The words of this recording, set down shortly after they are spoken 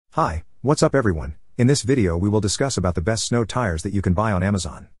Hi, what's up everyone? In this video we will discuss about the best snow tires that you can buy on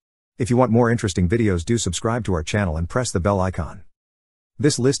Amazon. If you want more interesting videos, do subscribe to our channel and press the bell icon.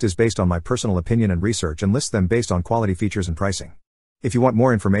 This list is based on my personal opinion and research and lists them based on quality, features and pricing. If you want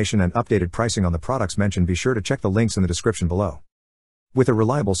more information and updated pricing on the products mentioned, be sure to check the links in the description below. With a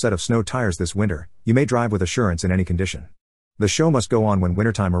reliable set of snow tires this winter, you may drive with assurance in any condition. The show must go on when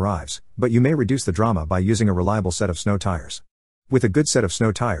wintertime arrives, but you may reduce the drama by using a reliable set of snow tires. With a good set of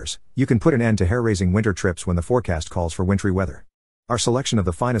snow tires, you can put an end to hair-raising winter trips when the forecast calls for wintry weather. Our selection of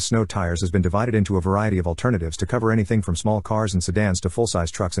the finest snow tires has been divided into a variety of alternatives to cover anything from small cars and sedans to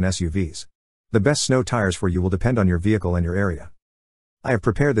full-size trucks and SUVs. The best snow tires for you will depend on your vehicle and your area. I have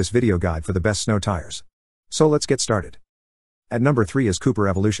prepared this video guide for the best snow tires. So let's get started. At number 3 is Cooper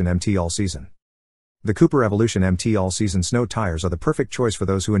Evolution MT All Season. The Cooper Evolution MT All Season snow tires are the perfect choice for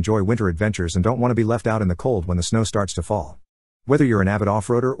those who enjoy winter adventures and don't want to be left out in the cold when the snow starts to fall. Whether you're an avid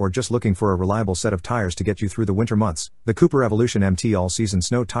off-roader or just looking for a reliable set of tires to get you through the winter months, the Cooper Evolution MT All Season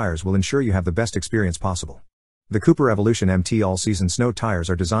snow tires will ensure you have the best experience possible. The Cooper Evolution MT All Season snow tires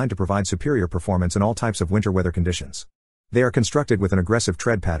are designed to provide superior performance in all types of winter weather conditions. They are constructed with an aggressive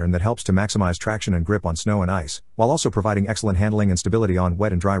tread pattern that helps to maximize traction and grip on snow and ice, while also providing excellent handling and stability on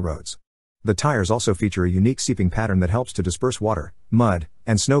wet and dry roads. The tires also feature a unique seeping pattern that helps to disperse water, mud,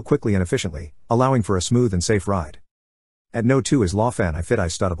 and snow quickly and efficiently, allowing for a smooth and safe ride. At No. 2 is Lawfan I Fit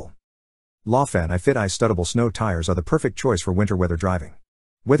Ice Studdable. Lawfan I Fit Ice Studdable snow tires are the perfect choice for winter weather driving.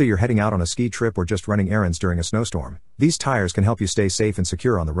 Whether you're heading out on a ski trip or just running errands during a snowstorm, these tires can help you stay safe and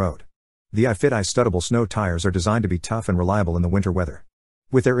secure on the road. The I Fit Ice Studdable snow tires are designed to be tough and reliable in the winter weather.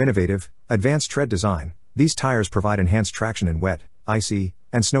 With their innovative, advanced tread design, these tires provide enhanced traction in wet, icy,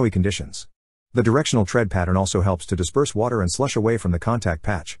 and snowy conditions. The directional tread pattern also helps to disperse water and slush away from the contact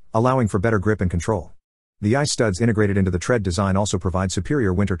patch, allowing for better grip and control. The ice studs integrated into the tread design also provide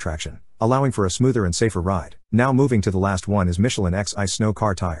superior winter traction, allowing for a smoother and safer ride. Now moving to the last one is Michelin X Ice Snow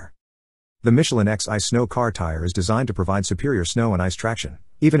Car Tire. The Michelin X Ice Snow Car Tire is designed to provide superior snow and ice traction,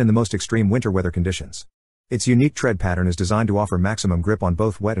 even in the most extreme winter weather conditions. Its unique tread pattern is designed to offer maximum grip on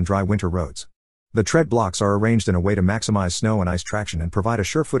both wet and dry winter roads. The tread blocks are arranged in a way to maximize snow and ice traction and provide a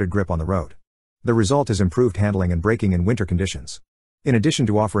sure-footed grip on the road. The result is improved handling and braking in winter conditions. In addition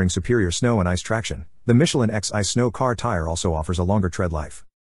to offering superior snow and ice traction, the Michelin X Ice Snow Car Tire also offers a longer tread life.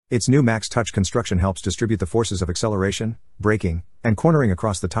 Its new Max Touch construction helps distribute the forces of acceleration, braking, and cornering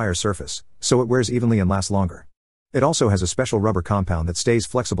across the tire's surface, so it wears evenly and lasts longer. It also has a special rubber compound that stays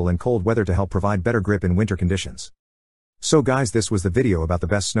flexible in cold weather to help provide better grip in winter conditions. So guys, this was the video about the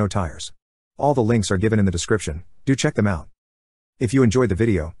best snow tires. All the links are given in the description, do check them out. If you enjoyed the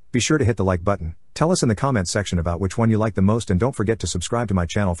video, be sure to hit the like button, tell us in the comments section about which one you like the most, and don't forget to subscribe to my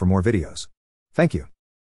channel for more videos. Thank you.